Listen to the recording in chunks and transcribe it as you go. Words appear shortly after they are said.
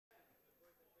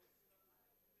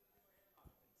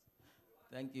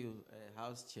Thank you,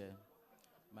 House Chair.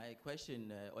 My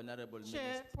question, Honorable Chair,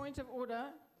 Minister. point of order.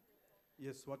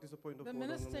 Yes, what is the point of The order?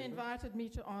 Minister Honourable Member? invited me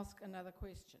to ask another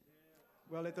question.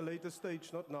 Well, at a later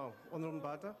stage, not now. Honourable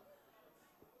Mbatha,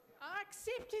 I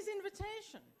accept his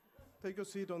invitation. take your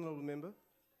seat, Honourable Member.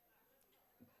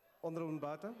 Honourable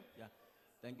Mbatha. Yeah,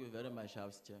 thank you very much,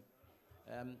 House Chair.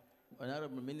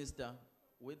 Honorable Minister,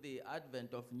 with the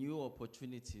advent of new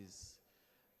opportunities,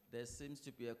 there seems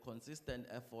to be a consistent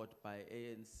effort by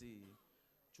ANC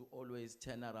to always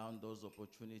turn around those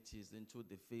opportunities into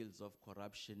the fields of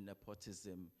corruption,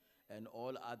 nepotism, and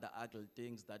all other ugly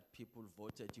things that people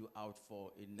voted you out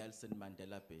for in Nelson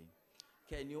Mandela Bay.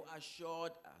 Can you assure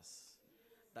us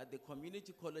that the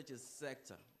community colleges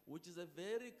sector, which is a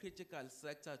very critical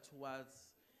sector towards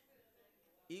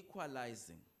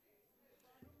equalizing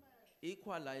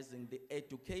the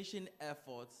education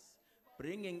efforts,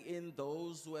 bringing in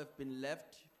those who have been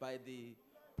left by the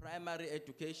primary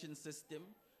education system,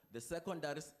 the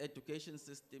secondary education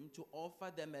system, to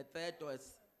offer them a third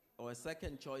or a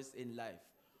second choice in life?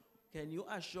 Can you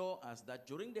assure us that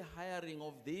during the hiring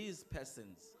of these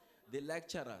persons, the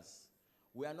lecturers,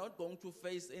 we are not going to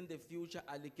face in the future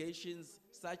allegations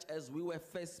such as we were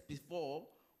faced before,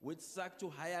 which suck to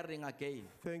hiring again?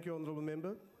 Thank you, Honourable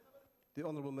Member. The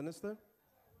Honourable Minister.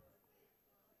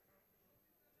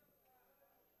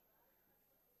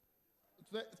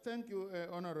 Thank you,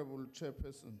 Honourable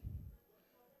Chairperson.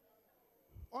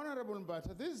 Honourable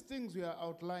Mbatha, these things we are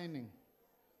outlining,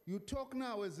 you talk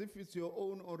now as if it's your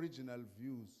own original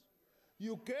views.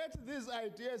 You get these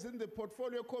ideas in the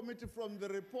portfolio committee from the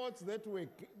reports that we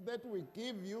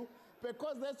give you,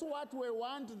 because that's what we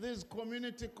want these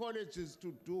community colleges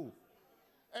to do.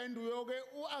 And we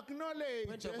acknowledge...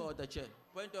 Point of order, Chair.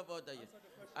 Point of order, yes.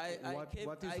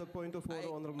 What is the point of order,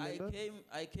 Honourable Member?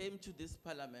 I came to this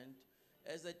parliament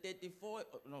as a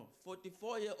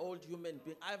 44-year-old human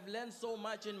being. I've learned so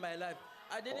much in my life.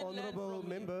 I didn't Honourable learn from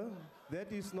Member,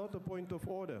 that is not a point of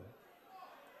order.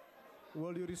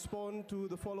 Will you respond to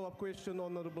the follow-up question,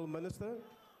 Honourable Minister?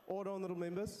 Order, Honourable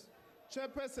Members.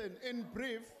 Chairperson, in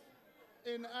brief,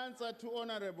 in answer to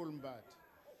Honourable Mbatha,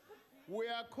 we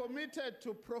are committed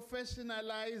to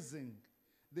professionalizing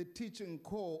the teaching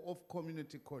core of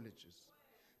community colleges,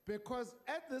 because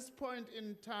at this point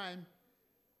in time,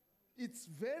 it's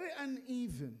very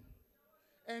uneven,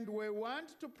 and we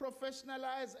want to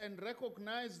professionalize and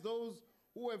recognize those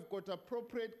who have got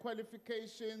appropriate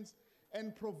qualifications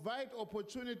and provide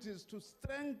opportunities to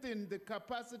strengthen the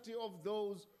capacity of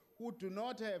those who do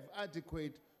not have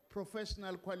adequate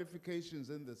professional qualifications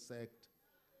in the sector.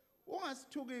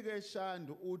 Ungasithukike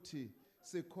shando uthi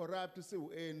si corrupt si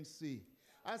ANC.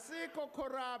 Asikho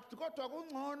corrupt kodwa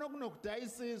kungcono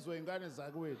kunokudayisa izwe ingane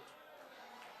zakwethu.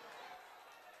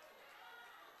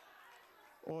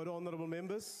 Order, Honourable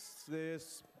Members.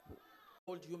 There's...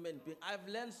 old human being. I've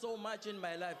learned so much in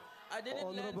my life. I didn't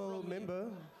Honourable learn from Member,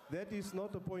 that is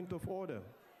not a point of order.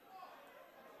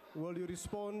 Will you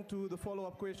respond to the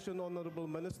follow-up question, Honourable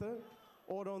Minister?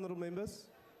 Order, Honourable Members.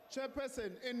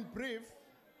 Chairperson, in brief,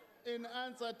 in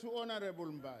answer to Honourable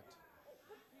Mbatha,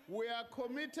 we are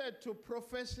committed to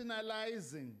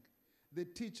professionalizing the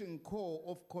teaching core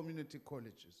of community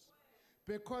colleges,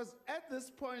 because at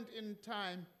this point in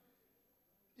time,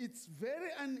 it's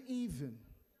very uneven,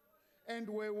 and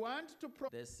we want to...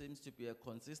 There seems to be a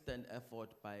consistent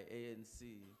effort by ANC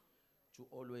to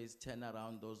always turn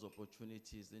around those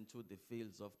opportunities into the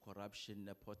fields of corruption,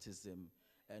 nepotism,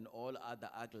 and all other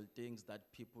ugly things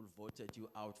that people voted you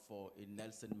out for in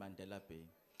Nelson Mandela Bay.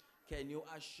 Can you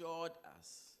assure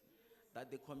us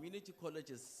that the community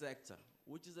colleges sector,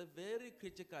 which is a very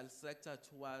critical sector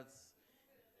towards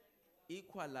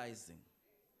equalizing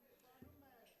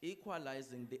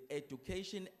the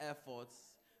education efforts,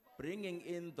 bringing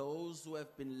in those who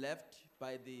have been left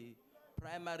by the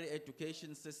primary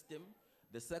education system,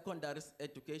 the secondary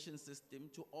education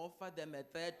system, to offer them a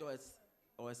third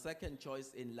or a second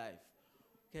choice in life?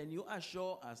 Can you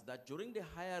assure us that during the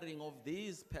hiring of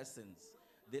these persons,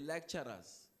 the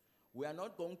lecturers, we are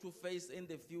not going to face in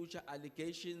the future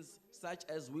allegations such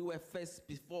as we were faced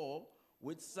before,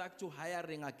 which suck to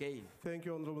hiring again? Thank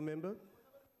you, Honourable Member.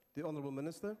 The Honourable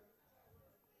Minister.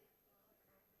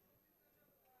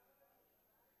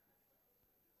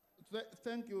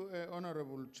 Thank you,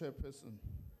 Honourable Chairperson.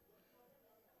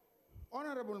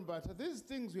 Honourable Mbatha, these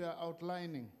things we are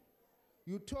outlining,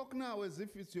 you talk now as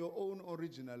if it's your own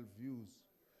original views.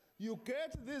 You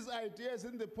get these ideas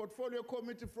in the portfolio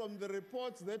committee from the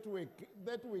reports that we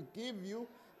give you,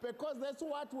 because that's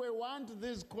what we want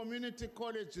these community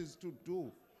colleges to do.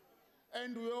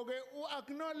 And we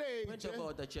acknowledge... Point of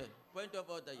order, Chair. Point of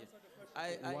order, yes.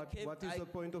 What is the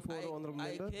point of order, honourable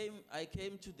member? I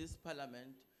came to this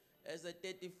parliament as a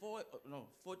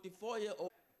 44-year-old.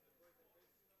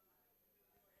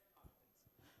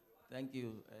 Thank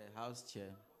you, House Chair.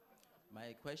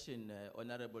 My question,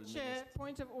 Honourable Chair, Minister.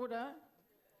 point of order.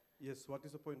 Yes, what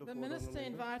is the point of The order, Minister honourable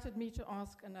member? invited me to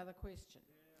ask another question.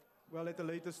 Well, at a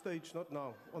later stage, not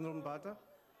now. Honourable Mbatha,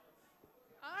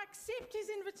 I accept his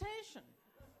invitation.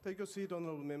 take your seat,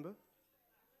 honourable member.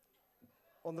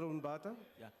 Honourable Mbatha.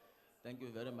 Yeah, thank you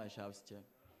very much, House Chair.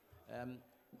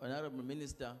 Honourable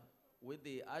Minister, with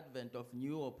the advent of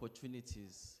new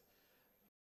opportunities,